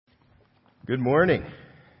Good morning.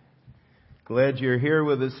 Glad you're here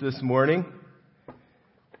with us this morning.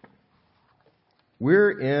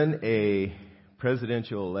 We're in a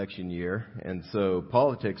presidential election year, and so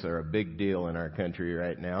politics are a big deal in our country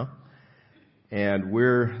right now. And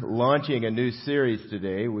we're launching a new series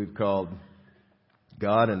today we've called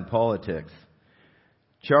God and Politics.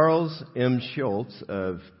 Charles M. Schulz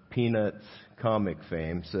of Peanuts comic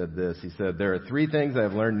fame said this. He said, "There are three things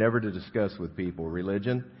I've learned never to discuss with people: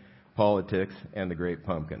 religion, politics, and the great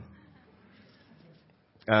pumpkin."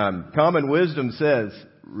 Common wisdom says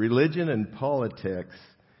religion and politics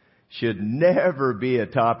should never be a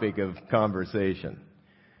topic of conversation.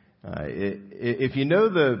 If you know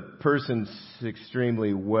the person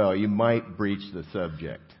extremely well, you might breach the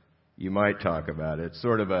subject. You might talk about it. It's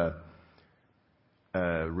sort of a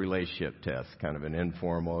relationship test, kind of an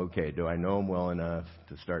informal, okay, do I know them well enough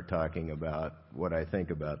to start talking about what I think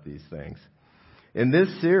about these things? In this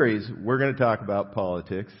series, we're going to talk about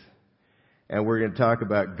politics, and we're going to talk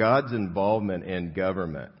about God's involvement in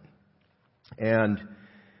government. And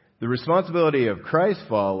the responsibility of Christ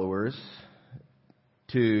followers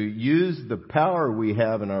to use the power we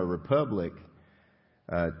have in our republic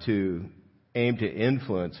to aim to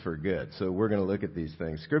influence for good. So we're going to look at these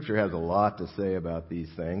things. Scripture has a lot to say about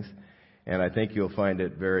these things, and I think you'll find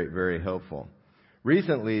it very, very helpful.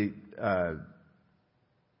 Recently,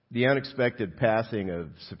 the unexpected passing of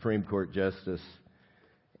Supreme Court Justice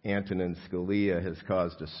Antonin Scalia has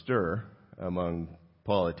caused a stir among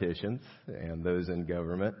politicians and those in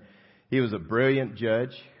government. He was a brilliant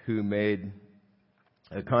judge who made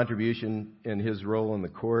a contribution in his role in the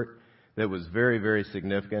court that was very, very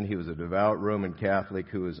significant. He was a devout Roman Catholic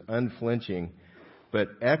who was unflinching but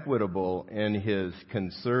equitable in his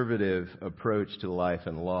conservative approach to life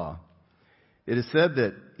and law. It is said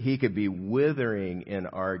that he could be withering in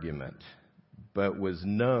argument, but was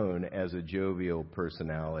known as a jovial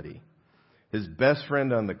personality. His best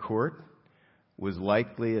friend on the court was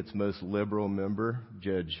likely its most liberal member,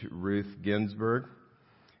 Judge Ruth Ginsburg.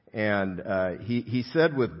 And he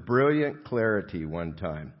said with brilliant clarity one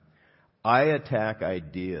time, "I attack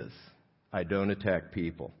ideas. I don't attack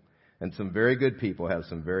people. And some very good people have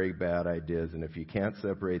some very bad ideas, and if you can't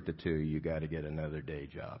separate the two, you got to get another day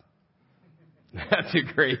job." That's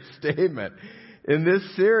a great statement. In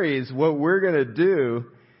this series, what we're going to do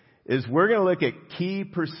is we're going to look at key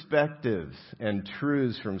perspectives and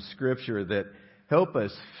truths from Scripture that help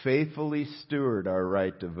us faithfully steward our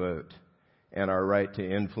right to vote and our right to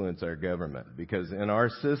influence our government. Because in our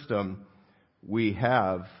system, we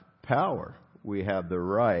have power. We have the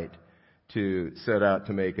right to set out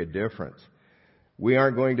to make a difference. We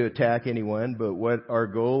aren't going to attack anyone, but what our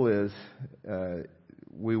goal is,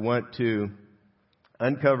 we want to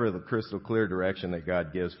uncover the crystal clear direction that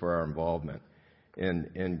God gives for our involvement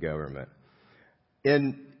in government.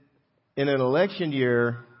 In an election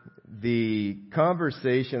year, the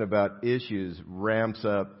conversation about issues ramps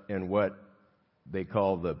up in what they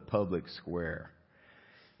call the public square.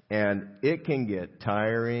 And it can get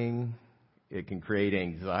tiring. It can create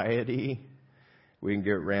anxiety. We can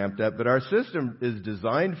get ramped up. But our system is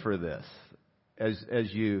designed for this.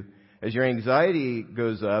 As your anxiety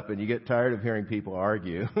goes up and you get tired of hearing people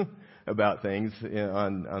argue about things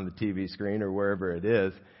on the TV screen or wherever it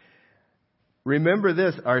is, remember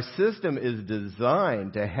this: our system is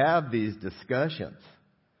designed to have these discussions,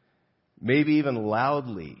 maybe even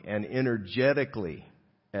loudly and energetically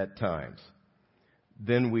at times.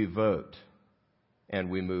 Then we vote and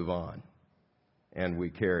we move on and we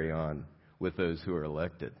carry on with those who are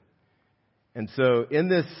elected. And so in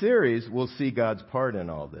this series, we'll see God's part in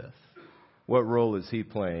all this. What role is He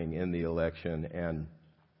playing in the election and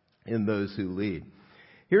in those who lead?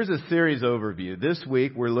 Here's a series overview. This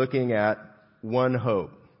week, we're looking at One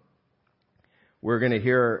Hope. We're going to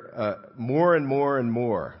hear more and more and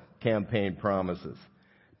more campaign promises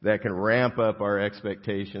that can ramp up our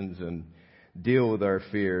expectations and deal with our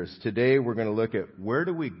fears. Today, we're going to look at where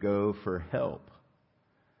do we go for help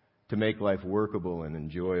to make life workable and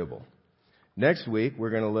enjoyable. Next week, we're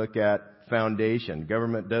going to look at foundation.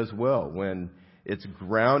 Government does well when it's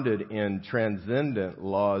grounded in transcendent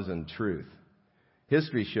laws and truth.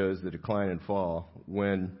 History shows the decline and fall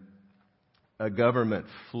when a government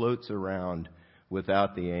floats around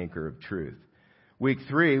without the anchor of truth. Week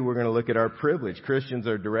 3, we're going to look at our privilege. Christians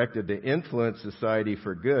are directed to influence society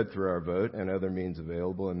for good through our vote and other means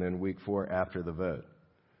available. And then week 4, after the vote.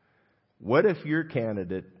 What if your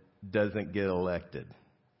candidate doesn't get elected?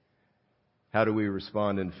 How do we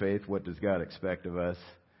respond in faith? What does God expect of us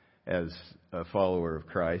as a follower of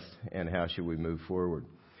Christ? And how should we move forward?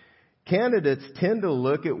 Candidates tend to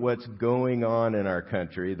look at what's going on in our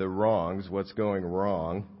country, the wrongs, what's going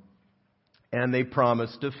wrong, and they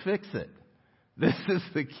promise to fix it. This is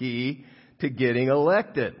the key to getting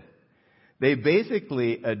elected. They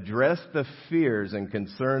basically address the fears and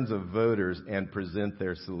concerns of voters and present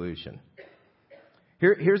their solution.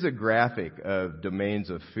 Here's a graphic of domains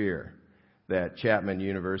of fear that Chapman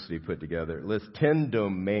University put together. It lists 10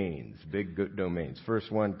 domains, big domains.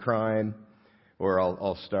 First one, crime, or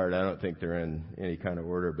I'll start. I don't think they're in any kind of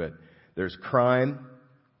order, but there's crime,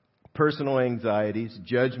 personal anxieties,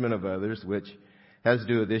 judgment of others, which has to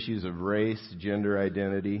do with issues of race, gender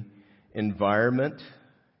identity, environment,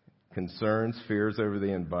 concerns, fears over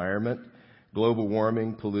the environment, global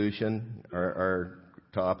warming, pollution are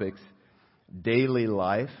topics, daily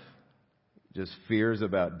life, just fears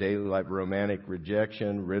about daily life, romantic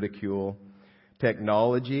rejection, ridicule,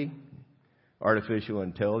 technology, artificial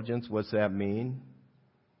intelligence, what's that mean?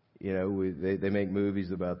 You know, they make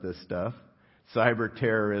movies about this stuff. Cyber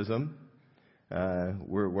terrorism,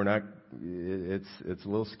 we're not, it's a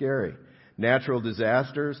little scary. Natural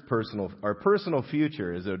disasters, our personal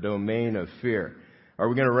future is a domain of fear. Are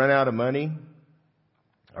we going to run out of money?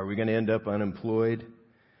 Are we going to end up unemployed?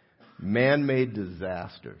 Man-made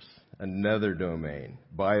disasters, another domain.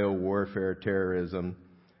 Biowarfare, terrorism,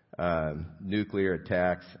 nuclear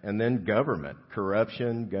attacks, and then government,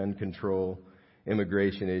 corruption, gun control,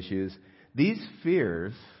 immigration issues. These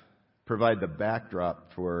fears provide the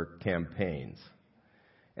backdrop for campaigns.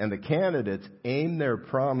 And the candidates aim their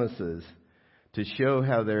promises to show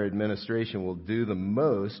how their administration will do the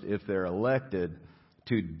most if they're elected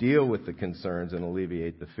to deal with the concerns and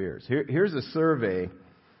alleviate the fears. Here's a survey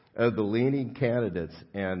of the leading candidates,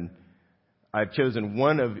 and I've chosen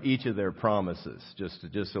one of each of their promises just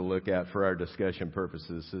to look at for our discussion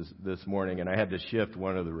purposes this morning, and I had to shift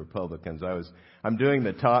one of the Republicans. I'm doing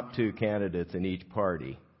the top two candidates in each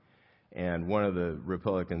party, and one of the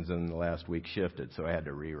Republicans in the last week shifted, so I had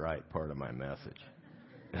to rewrite part of my message.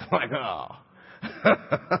 It's like, oh.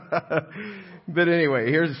 But anyway,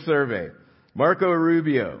 here's a survey. Marco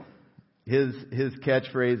Rubio, his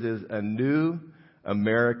catchphrase is a new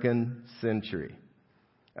American century.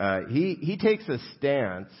 He takes a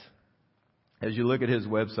stance, as you look at his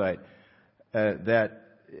website, that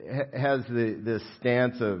has this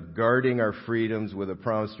stance of guarding our freedoms with a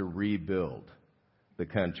promise to rebuild the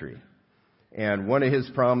country. And one of his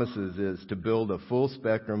promises is to build a full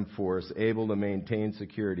spectrum force able to maintain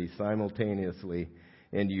security simultaneously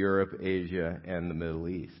in Europe, Asia, and the Middle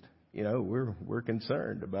East. You know, we're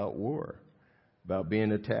concerned about war, about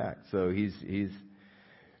being attacked. So he's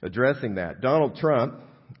addressing that. Donald Trump,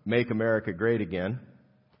 Make America Great Again.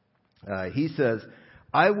 He says,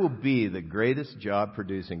 I will be the greatest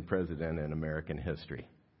job-producing president in American history.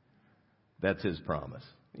 That's his promise.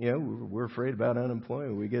 You know, we're afraid about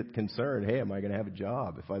unemployment. We get concerned. Hey, am I going to have a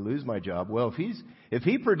job? If I lose my job, well, if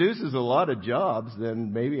he produces a lot of jobs,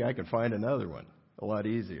 then maybe I can find another one a lot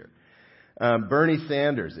easier. Bernie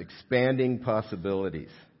Sanders, expanding possibilities.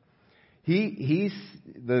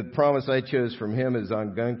 The promise I chose from him is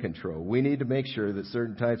on gun control. We need to make sure that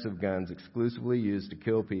certain types of guns exclusively used to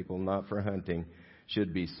kill people, not for hunting,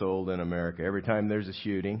 should be sold in America. Every time there's a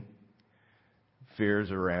shooting,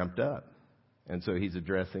 fears are ramped up. And so he's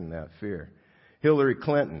addressing that fear. Hillary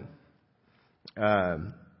Clinton.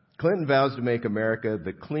 Clinton vows to make America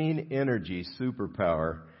the clean energy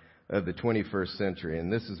superpower of the 21st century.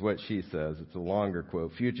 And this is what she says. It's a longer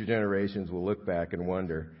quote. Future generations will look back and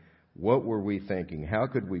wonder, what were we thinking? How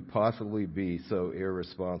could we possibly be so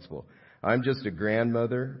irresponsible? I'm just a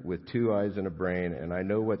grandmother with 2 eyes and a brain, and I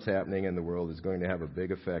know what's happening in the world is going to have a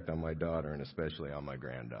big effect on my daughter and especially on my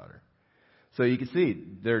granddaughter. So you can see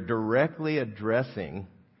they're directly addressing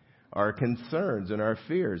our concerns and our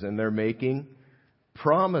fears, and they're making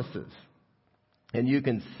promises. And you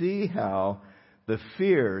can see how the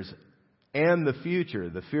fears and the future,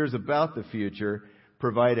 the fears about the future,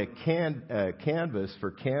 provide a canvas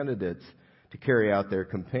for candidates to carry out their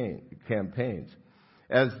campaigns.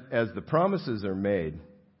 As the promises are made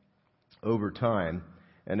over time,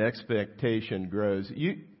 an expectation grows.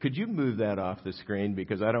 Could you move that off the screen,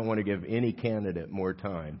 because I don't want to give any candidate more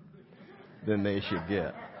time than they should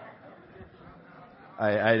get.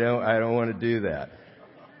 I don't want to do that.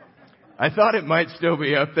 I thought it might still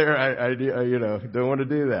be up there. I don't want to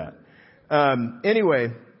do that.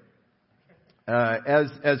 Anyway,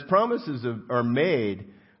 as promises are made,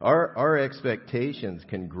 our expectations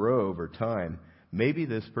can grow over time. Maybe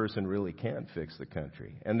this person really can fix the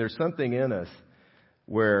country. And there's something in us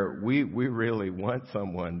where we really want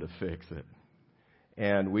someone to fix it.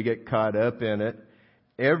 And we get caught up in it.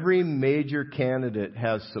 Every major candidate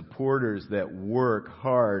has supporters that work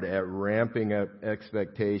hard at ramping up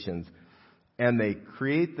expectations. And they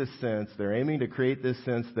create the sense, they're aiming to create this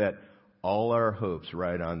sense that all our hopes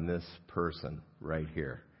ride on this person right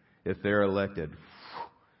here. If they're elected,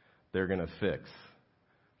 they're going to fix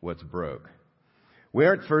what's broke. We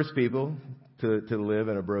aren't the first people to live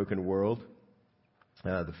in a broken world.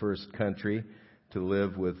 The first country to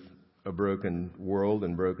live with a broken world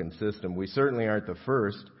and broken system. We certainly aren't the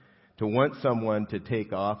first to want someone to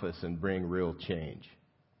take office and bring real change.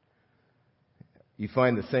 You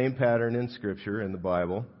find the same pattern in Scripture, in the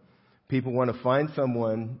Bible. People want to find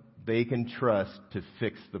someone they can trust to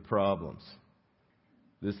fix the problems.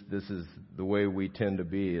 This is the way we tend to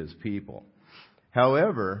be as people.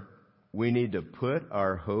 However, we need to put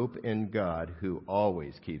our hope in God, who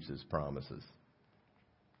always keeps His promises.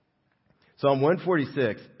 Psalm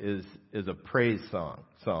 146 is a praise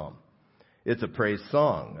psalm. It's a praise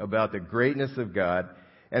song about the greatness of God,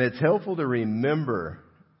 and it's helpful to remember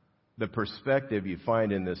the perspective you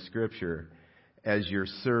find in this scripture as you're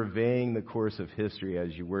surveying the course of history,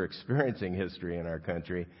 as you were experiencing history in our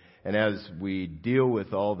country, and as we deal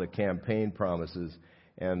with all the campaign promises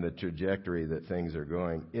and the trajectory that things are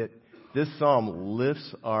going. This psalm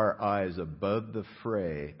lifts our eyes above the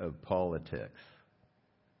fray of politics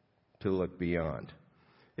to look beyond.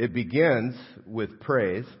 It begins with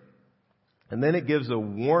praise, and then it gives a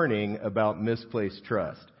warning about misplaced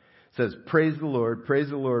trust. It says, praise the Lord,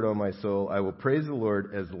 O my soul. I will praise the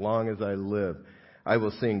Lord as long as I live. I will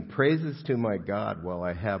sing praises to my God while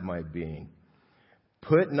I have my being.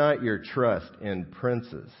 Put not your trust in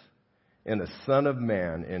princes, in a son of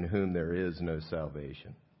man in whom there is no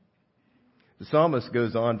salvation. The psalmist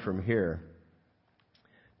goes on from here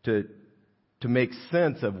to make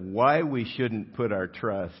sense of why we shouldn't put our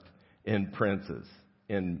trust in princes,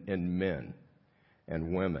 in men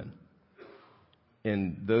and women,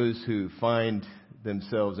 in those who find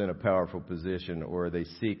themselves in a powerful position or they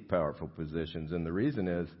seek powerful positions. And the reason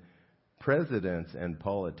is presidents and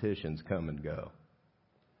politicians come and go.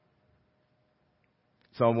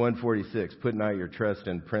 Psalm 146, put not your trust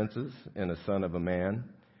in princes, in a son of a man,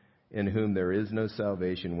 in whom there is no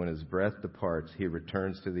salvation. When his breath departs, he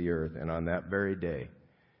returns to the earth, and on that very day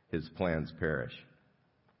his plans perish.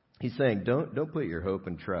 He's saying, don't put your hope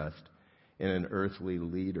and trust in an earthly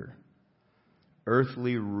leader.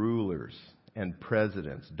 Earthly rulers and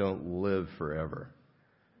presidents don't live forever.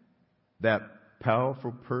 That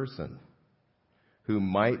powerful person who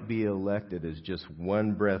might be elected is just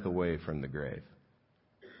one breath away from the grave,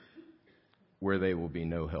 where they will be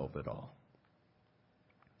no help at all.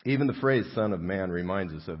 Even the phrase Son of Man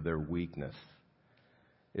reminds us of their weakness.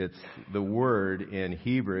 It's the word in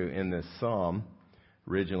Hebrew in this psalm,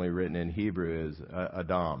 originally written in Hebrew, is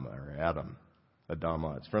Adam or Adam.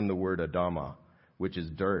 Adama. It's from the word Adama, which is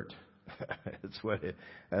dirt. That's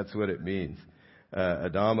what it means.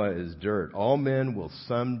 Adama is dirt. All men will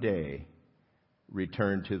someday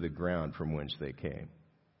return to the ground from whence they came.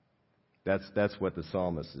 That's what the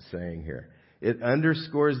psalmist is saying here. It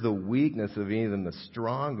underscores the weakness of even the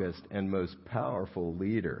strongest and most powerful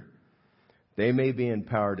leader. They may be in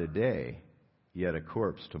power today, yet a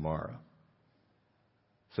corpse tomorrow.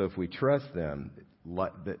 So if we trust them,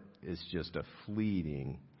 that is just a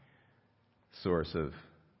fleeting source of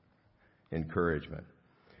encouragement.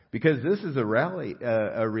 Because this is a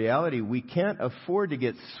reality we can't afford to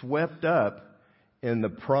get swept up in the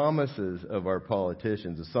promises of our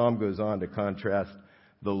politicians. The psalm goes on to contrast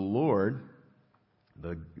the Lord,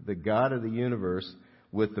 the God of the universe,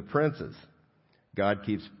 with the princes. God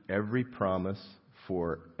keeps every promise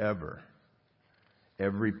forever.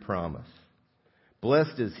 Every promise.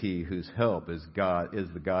 Blessed is he whose help is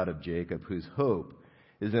the God of Jacob, whose hope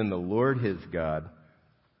is in the Lord his God,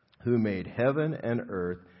 who made heaven and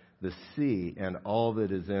earth, the sea, and all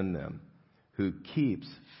that is in them, who keeps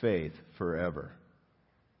faith forever.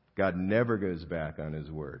 God never goes back on his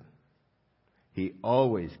word. He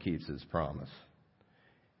always keeps his promise.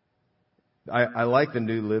 I like the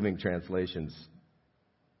New Living Translation's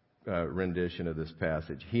rendition of this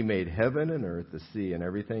passage. He made heaven and earth, the sea, and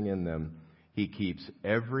everything in them. He keeps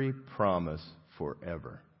every promise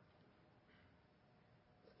forever.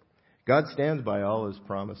 God stands by all his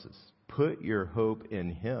promises. Put your hope in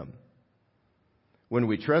him. When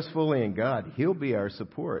we trust fully in God, he'll be our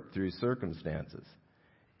support through circumstances.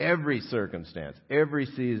 Every circumstance, every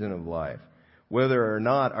season of life. Whether or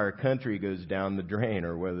not our country goes down the drain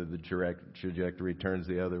or whether the trajectory turns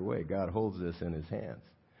the other way, God holds this in his hands.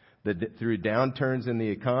 Through downturns in the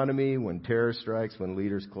economy, when terror strikes, when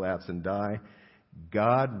leaders collapse and die,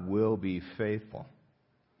 God will be faithful.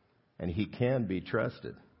 and He can be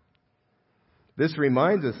trusted. This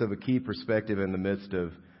reminds us of a key perspective in the midst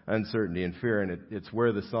of uncertainty and fear, and it's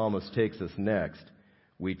where the psalmist takes us next.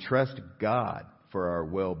 We trust God for our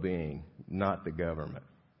well-being, not the government.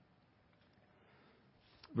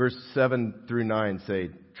 Verse 7 through 9 say,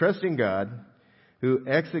 "Trust in God, who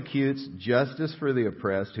executes justice for the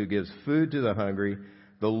oppressed, who gives food to the hungry.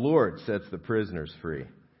 The Lord sets the prisoners free.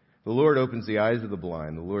 The Lord opens the eyes of the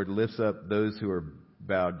blind. The Lord lifts up those who are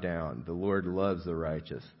bowed down. The Lord loves the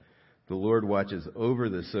righteous. The Lord watches over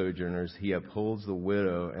the sojourners. He upholds the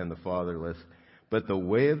widow and the fatherless. But the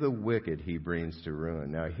way of the wicked He brings to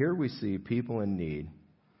ruin." Now here we see people in need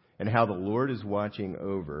and how the Lord is watching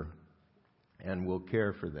over and will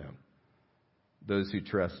care for them. Those who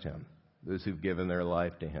trust Him, those who've given their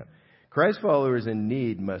life to Him. Christ followers in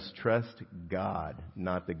need must trust God,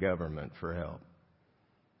 not the government, for help.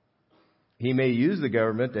 He may use the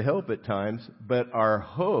government to help at times, but our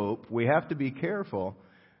hope, we have to be careful,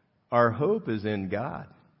 our hope is in God,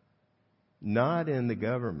 not in the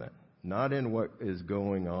government, not in what is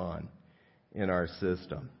going on in our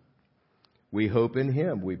system. We hope in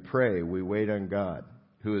Him, we pray, we wait on God,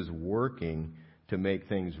 who is working to make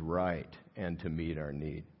things right and to meet our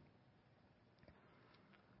need.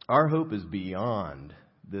 Our hope is beyond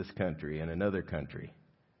this country and another country,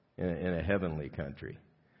 in a heavenly country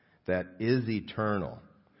that is eternal.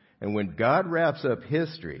 And when God wraps up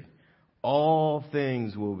history, all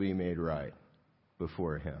things will be made right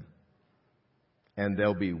before Him. And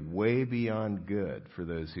they'll be way beyond good for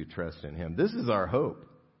those who trust in Him. This is our hope.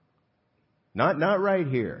 Not right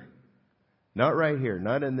here. Not right here.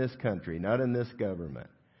 Not in this country. Not in this government.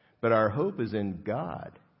 But our hope is in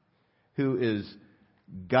God, who is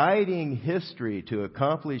guiding history to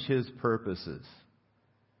accomplish His purposes.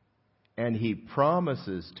 And He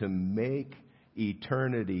promises to make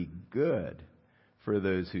eternity good for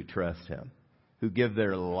those who trust Him, who give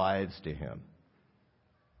their lives to Him.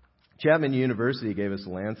 Chapman University gave us a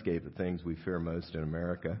landscape of things we fear most in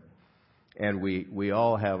America. And we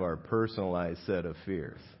all have our personalized set of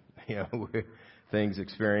fears. Things,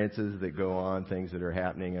 experiences that go on, things that are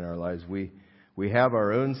happening in our lives. We have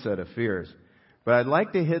our own set of fears. But I'd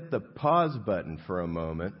like to hit the pause button for a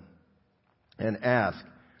moment and ask,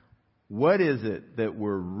 what is it that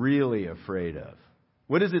we're really afraid of?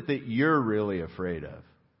 What is it that you're really afraid of?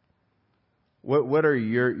 What are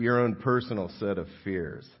your own personal set of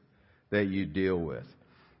fears that you deal with?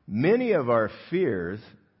 Many of our fears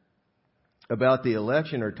about the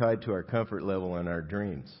election are tied to our comfort level and our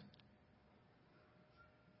dreams.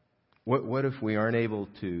 What if we aren't able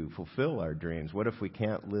to fulfill our dreams? What if we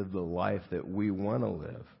can't live the life that we want to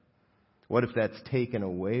live? What if that's taken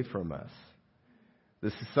away from us?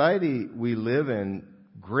 The society we live in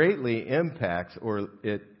greatly impacts, or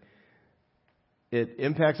it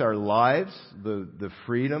impacts our lives, the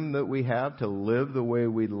freedom that we have to live the way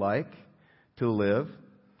we'd like to live.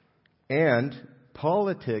 And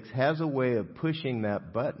politics has a way of pushing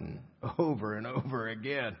that button over and over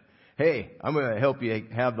again. Hey, I'm going to help you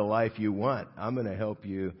have the life you want. I'm going to help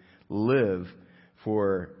you live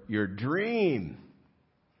for your dream.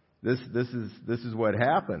 This is what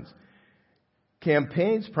happens.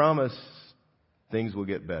 Campaigns promise things will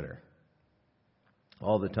get better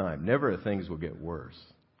all the time. Never things will get worse.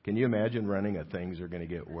 Can you imagine running a things are going to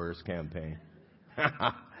get worse campaign?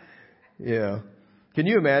 Yeah. Can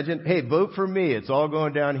you imagine? Hey, vote for me. It's all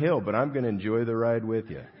going downhill, but I'm going to enjoy the ride with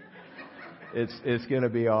you. It's going to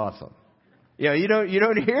be awesome. Yeah, you don't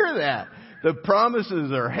hear that. The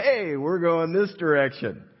promises are, hey, we're going this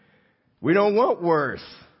direction. We don't want worse.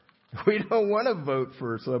 We don't want to vote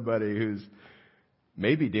for somebody who's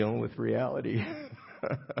maybe dealing with reality.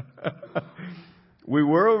 We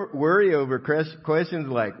worry over questions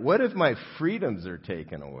like, what if my freedoms are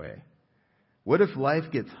taken away? What if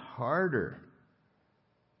life gets harder?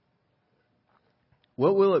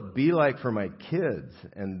 What will it be like for my kids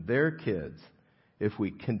and their kids if we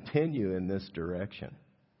continue in this direction?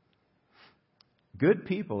 Good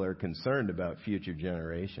people are concerned about future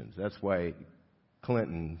generations. That's why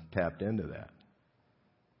Clinton tapped into that.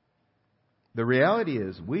 The reality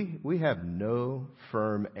is we have no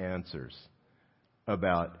firm answers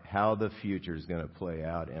about how the future is going to play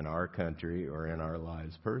out in our country or in our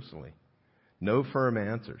lives personally. No firm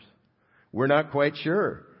answers. We're not quite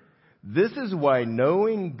sure. This is why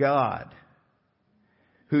knowing God,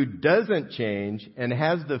 who doesn't change and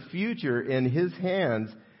has the future in His hands,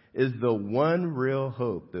 is the one real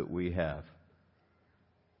hope that we have.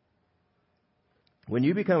 When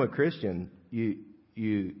you become a Christian,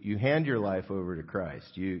 you hand your life over to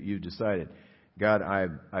Christ. You've decided, God,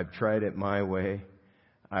 I've tried it my way.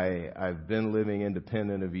 I've been living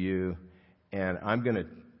independent of you, and I'm going to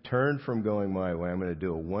turn from going my way. I'm going to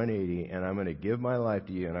do a 180, and I'm going to give my life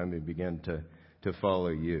to you, and I'm going to begin to follow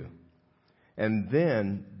you. And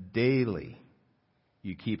then daily,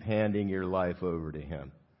 you keep handing your life over to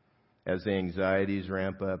Him. As the anxieties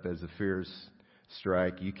ramp up, as the fears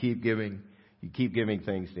strike, you keep giving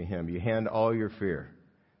things to Him. You hand all your fear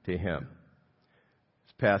to Him.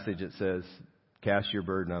 This passage, it says, cast your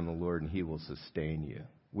burden on the Lord and He will sustain you.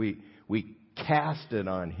 We cast it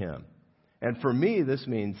on Him. And for me, this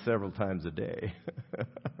means several times a day.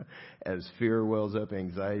 As fear wells up,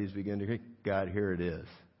 anxieties begin to hit, God, here it is.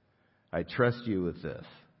 I trust you with this.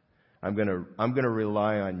 I'm going to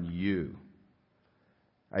rely on you.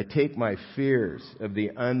 I take my fears of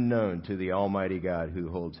the unknown to the Almighty God who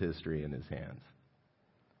holds history in His hands.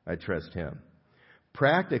 I trust Him.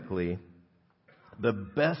 Practically, the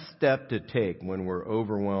best step to take when we're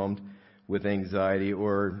overwhelmed with anxiety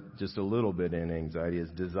or just a little bit in anxiety is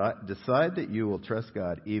decide that you will trust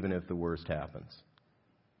God even if the worst happens.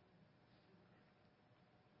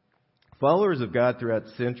 Followers of God throughout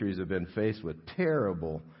centuries have been faced with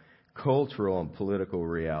terrible cultural and political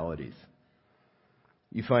realities.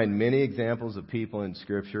 You find many examples of people in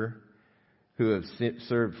Scripture who have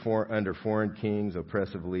served under foreign kings,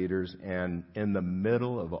 oppressive leaders, and in the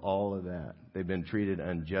middle of all of that, they've been treated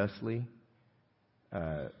unjustly,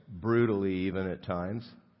 brutally even at times.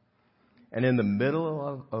 And in the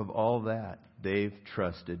middle of all that, they've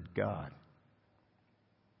trusted God.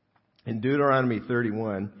 In Deuteronomy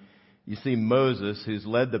 31, you see Moses, who's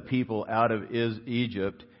led the people out of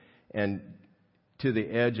Egypt and to the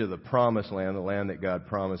edge of the promised land, the land that God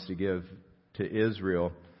promised to give to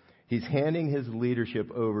Israel. He's handing his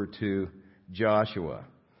leadership over to Joshua.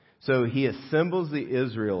 So he assembles the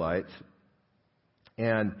Israelites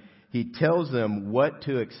and he tells them what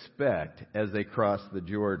to expect as they cross the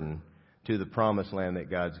Jordan to the promised land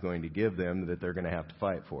that God's going to give them, that they're going to have to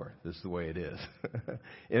fight for. This is the way it is.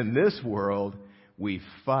 In this world, we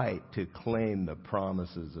fight to claim the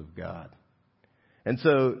promises of God. And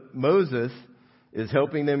so Moses is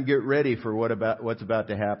helping them get ready for what's about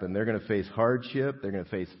to happen. They're going to face hardship. They're going to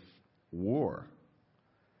face war.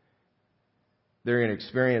 They're going to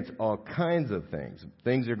experience all kinds of things.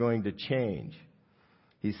 Things are going to change.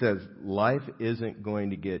 He says, life isn't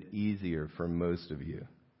going to get easier for most of you.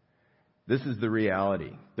 This is the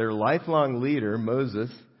reality. Their lifelong leader,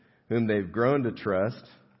 Moses, whom they've grown to trust,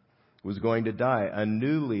 was going to die. A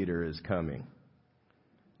new leader is coming.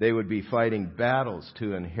 They would be fighting battles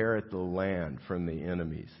to inherit the land from the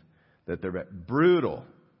enemies. That they're brutal,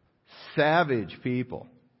 savage people,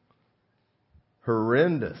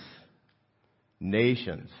 horrendous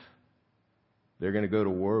nations. They're going to go to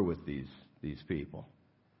war with these people.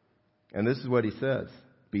 And this is what he says.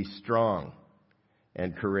 Be strong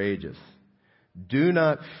and courageous. Do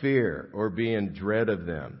not fear or be in dread of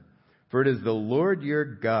them. For it is the Lord your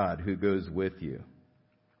God who goes with you.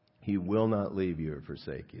 He will not leave you or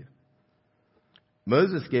forsake you.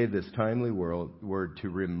 Moses gave this timely word to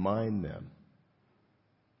remind them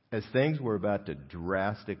as things were about to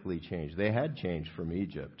drastically change. They had changed from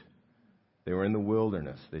Egypt. They were in the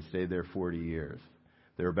wilderness. They stayed there 40 years.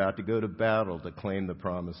 They're about to go to battle to claim the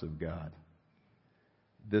promise of God.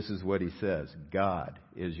 This is what he says. God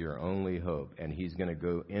is your only hope, and He's going to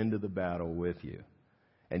go into the battle with you.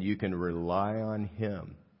 And you can rely on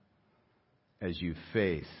Him as you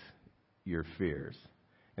face your fears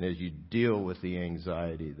and as you deal with the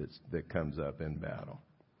anxiety that comes up in battle.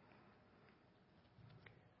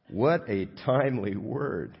 What a timely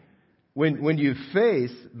word. When you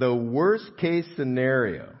face the worst case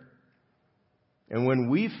scenario, and when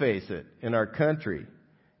we face it in our country,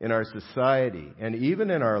 in our society, and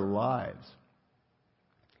even in our lives,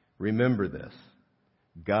 remember this.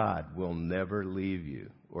 God will never leave you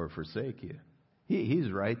or forsake you.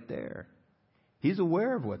 He's right there. He's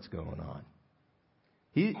aware of what's going on.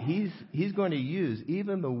 He's going to use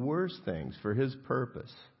even the worst things for His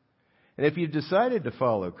purpose. And if you've decided to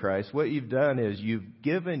follow Christ, what you've done is you've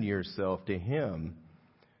given yourself to Him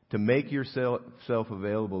to make yourself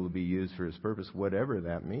available to be used for His purpose, whatever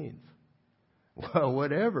that means. Well,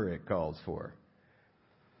 whatever it calls for.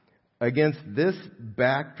 Against this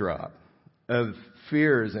backdrop of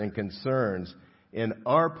fears and concerns in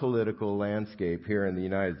our political landscape here in the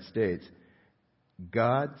United States,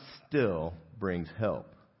 God still brings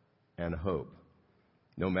help and hope.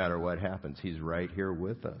 No matter what happens, He's right here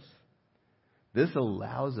with us. This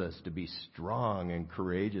allows us to be strong and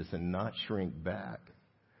courageous and not shrink back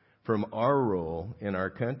from our role in our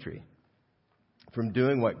country, from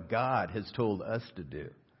doing what God has told us to do.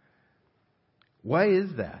 Why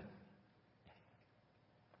is that?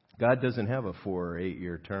 God doesn't have a 4 or 8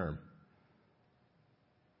 year term.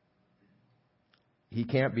 He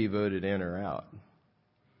can't be voted in or out.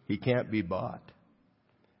 He can't be bought.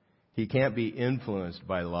 He can't be influenced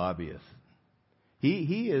by lobbyists.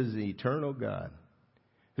 He is the eternal God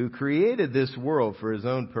who created this world for his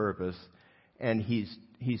own purpose, and he's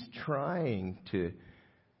trying to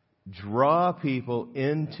draw people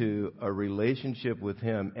into a relationship with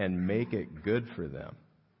him and make it good for them.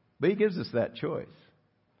 But he gives us that choice.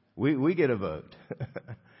 We get a vote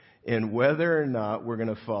in whether or not we're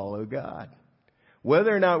going to follow God.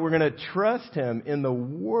 Whether or not we're going to trust him in the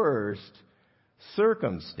worst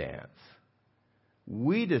circumstance.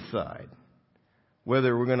 We decide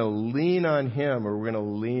whether we're going to lean on him or we're going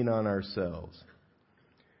to lean on ourselves.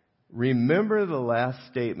 Remember the last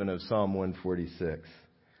statement of Psalm 146.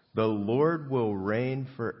 The Lord will reign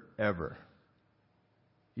forever.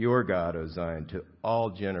 Your God, O Zion, to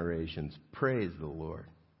all generations. Praise the Lord.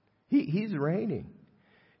 He's reigning.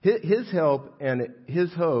 His help and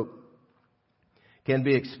his hope can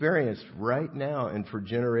be experienced right now and for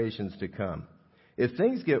generations to come. If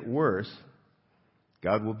things get worse,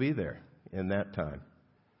 God will be there in that time,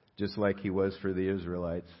 just like he was for the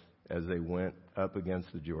Israelites as they went up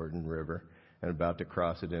against the Jordan River and about to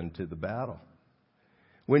cross it into the battle.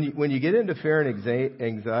 When you get into fear and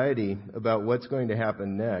anxiety about what's going to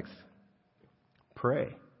happen next,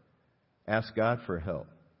 pray. Ask God for help.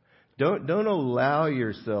 Don't allow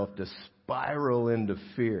yourself to spiral into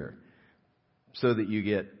fear so that you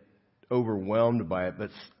get overwhelmed by it, but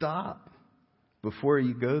stop before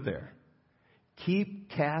you go there. Keep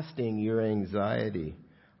casting your anxiety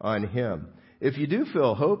on him. If you do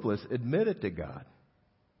feel hopeless, admit it to God.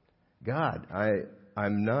 God,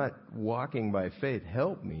 I'm not walking by faith.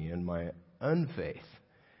 Help me in my unfaith.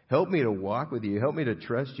 Help me to walk with you. Help me to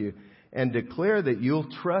trust you. And declare that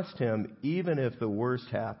you'll trust him even if the worst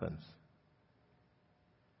happens.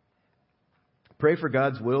 Pray for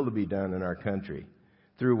God's will to be done in our country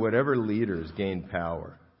through whatever leaders gain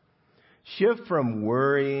power. Shift from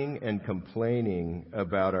worrying and complaining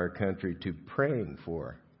about our country to praying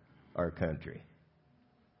for our country.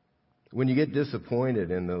 When you get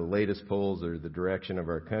disappointed in the latest polls or the direction of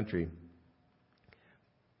our country,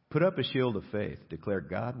 put up a shield of faith. Declare,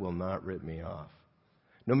 God will not rip me off.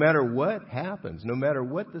 No matter what happens, no matter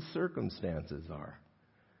what the circumstances are.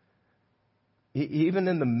 Even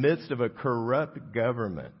in the midst of a corrupt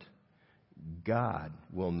government, God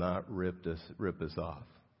will not rip us off.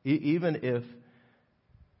 Even if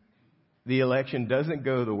the election doesn't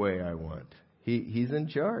go the way I want, He's in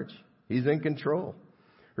charge. He's in control.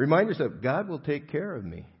 Remind yourself, God will take care of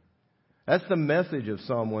me. That's the message of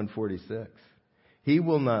Psalm 146. He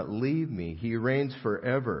will not leave me. He reigns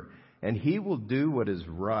forever. And he will do what is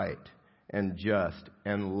right and just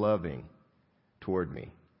and loving toward me.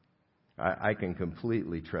 I can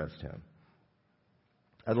completely trust him.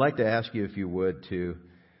 I'd like to ask you, if you would, to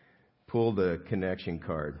pull the connection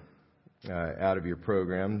card out of your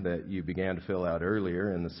program that you began to fill out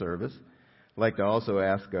earlier in the service. I'd like to also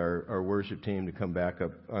ask our worship team to come back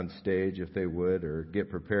up on stage if they would, or get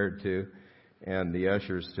prepared to, and the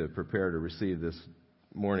ushers to prepare to receive this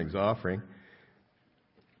morning's offering.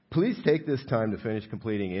 Please take this time to finish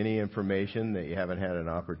completing any information that you haven't had an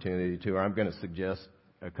opportunity to, or I'm going to suggest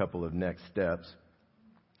a couple of next steps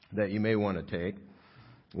that you may want to take.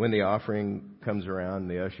 When the offering comes around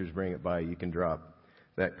and the ushers bring it by, you can drop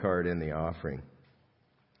that card in the offering.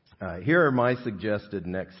 Here are my suggested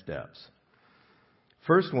next steps.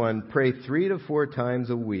 First one, pray 3 to 4 times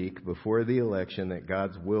a week before the election that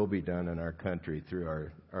God's will be done in our country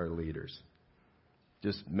through our leaders.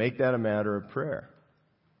 Just make that a matter of prayer,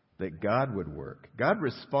 that God would work. God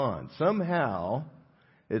responds. Somehow,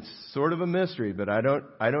 it's sort of a mystery, but I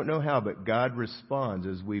don't know how, but God responds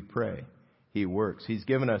as we pray. He works. He's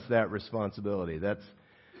given us that responsibility. That's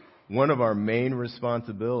one of our main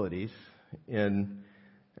responsibilities in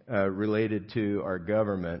related to our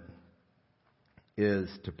government, is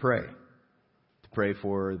to pray. To pray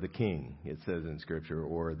for the king, it says in Scripture,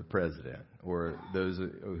 or the president, or those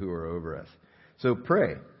who are over us. So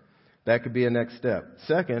pray. That could be a next step.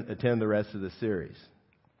 Second, attend the rest of the series.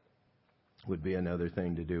 Would be another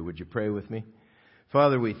thing to do. Would you pray with me?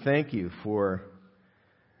 Father, we thank you for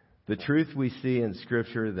the truth we see in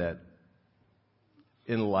Scripture that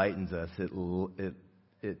enlightens us.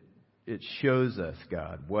 It shows us,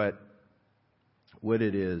 God, what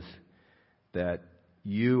it is that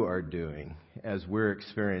you are doing as we're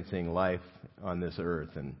experiencing life on this earth,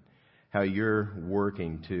 and how you're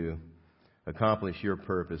working to accomplish your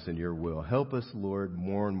purpose and your will. Help us, Lord,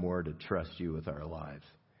 more and more to trust you with our lives.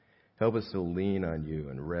 Help us to lean on you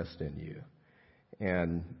and rest in you.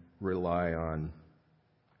 And rely on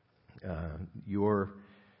your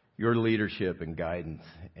leadership and guidance,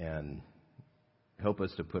 and help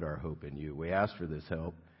us to put our hope in you. We ask for this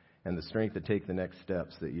help and the strength to take the next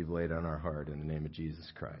steps that you've laid on our heart in the name of Jesus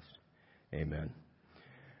Christ. Amen.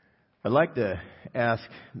 I'd like to ask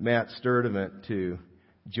Matt Sturdivant to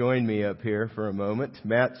join me up here for a moment.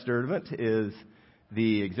 Matt Sturdivant is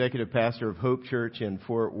the executive pastor of Hope Church in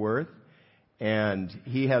Fort Worth, and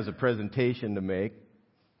he has a presentation to make.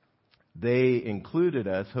 They included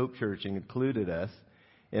us, Hope Church included us,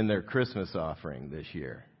 in their Christmas offering this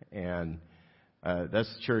year. And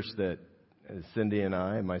that's the church that Cindy and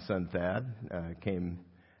I and my son Thad came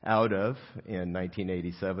out of in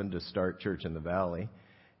 1987 to start Church in the Valley.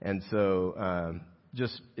 And so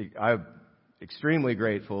I'm extremely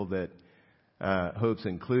grateful that Hope's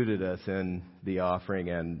included us in the offering,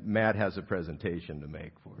 and Matt has a presentation to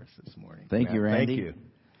make for us this morning. Thank you, Randy. Thank you.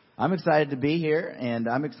 I'm excited to be here, and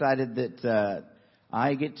I'm excited that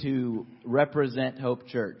I get to represent Hope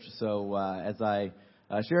Church. So as I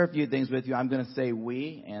share a few things with you, I'm going to say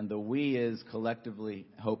we, and the we is collectively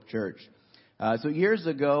Hope Church. So years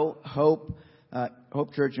ago, Hope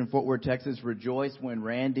Church in Fort Worth, Texas, rejoiced when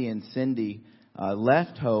Randy and Cindy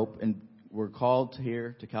left Hope and were called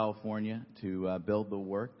here to California to build the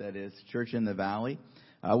work that is Church in the Valley.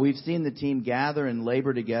 We've seen the team gather and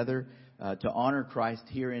labor together to honor Christ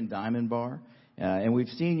here in Diamond Bar, and we've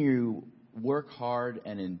seen you work hard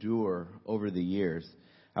and endure over the years.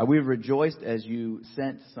 We've rejoiced as you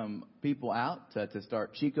sent some people out to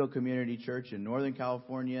start Chico Community Church in Northern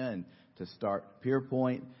California and to start Pier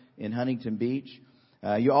Point in Huntington Beach.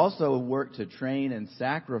 You also worked to train and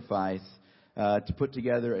sacrifice to put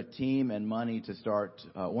together a team and money to start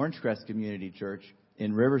Orange Crest Community Church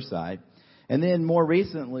in Riverside. And then more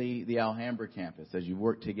recently, the Alhambra campus, as you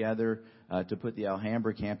worked together to put the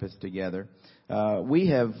Alhambra campus together. We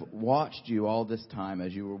have watched you all this time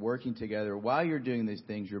as you were working together. While you're doing these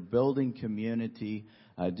things, you're building community,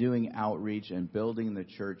 doing outreach, and building the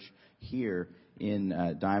church here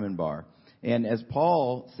in Diamond Bar. And as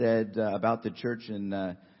Paul said about the church in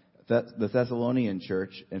the Thessalonian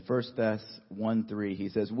church, in 1 Thess 1:3, he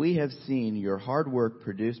says, "We have seen your hard work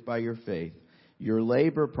produced by your faith, your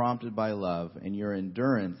labor prompted by love, and your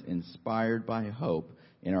endurance inspired by hope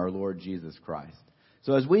in our Lord Jesus Christ."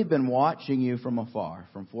 So as we've been watching you from afar,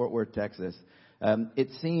 from Fort Worth, Texas, it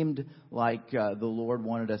seemed like the Lord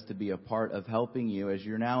wanted us to be a part of helping you as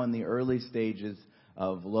you're now in the early stages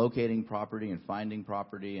of locating property and finding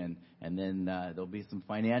property, and then there'll be some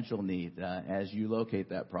financial need as you locate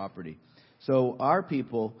that property. So our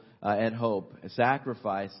people at Hope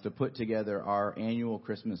sacrificed to put together our annual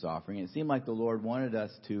Christmas offering. It seemed like the Lord wanted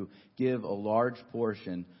us to give a large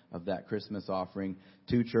portion of that Christmas offering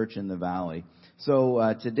to Church in the Valley.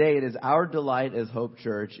 So today it is our delight as Hope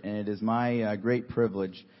Church, and it is my great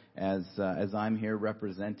privilege as I'm here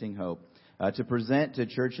representing Hope to present to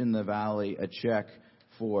Church in the Valley a check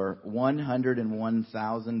for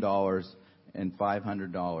 $101,000 and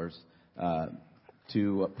 $500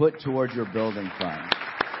 to put towards your building fund.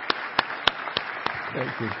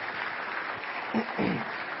 Thank you.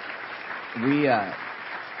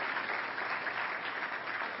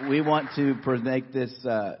 We want to present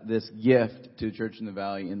this gift to Church in the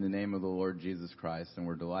Valley in the name of the Lord Jesus Christ, and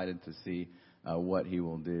we're delighted to see what He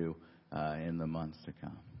will do in the months to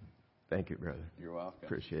come. Thank you, brother. You're welcome.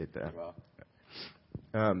 Appreciate that. You're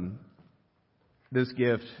welcome. This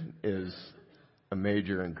gift is a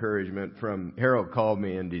major encouragement from Harold. Called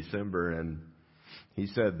me in December, and he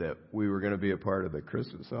said that we were going to be a part of the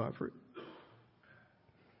Christmas offering.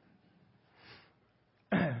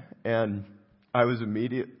 And I was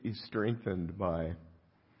immediately strengthened by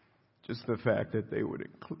just the fact that they would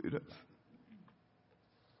include us.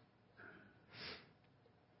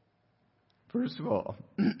 First of all,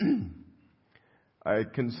 I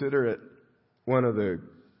consider it one of the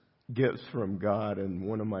gifts from God and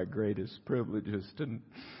one of my greatest privileges to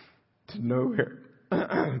know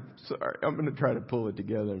sorry, I'm going to try to pull it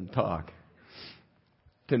together and talk.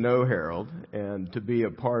 To know Harold and to be a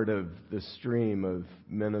part of the stream of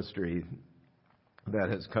ministry that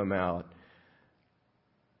has come out.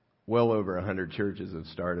 Well over 100 churches have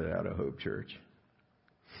started out of Hope Church.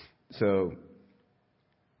 So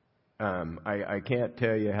I can't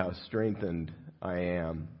tell you how strengthened I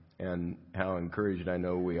am and how encouraged I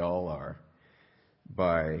know we all are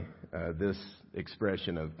by this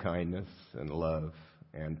expression of kindness and love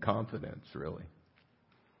and confidence, really.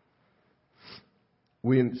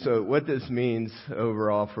 So what this means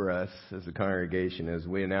overall for us as a congregation is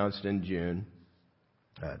we announced in June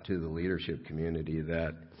to the leadership community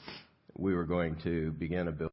that we were going to begin a building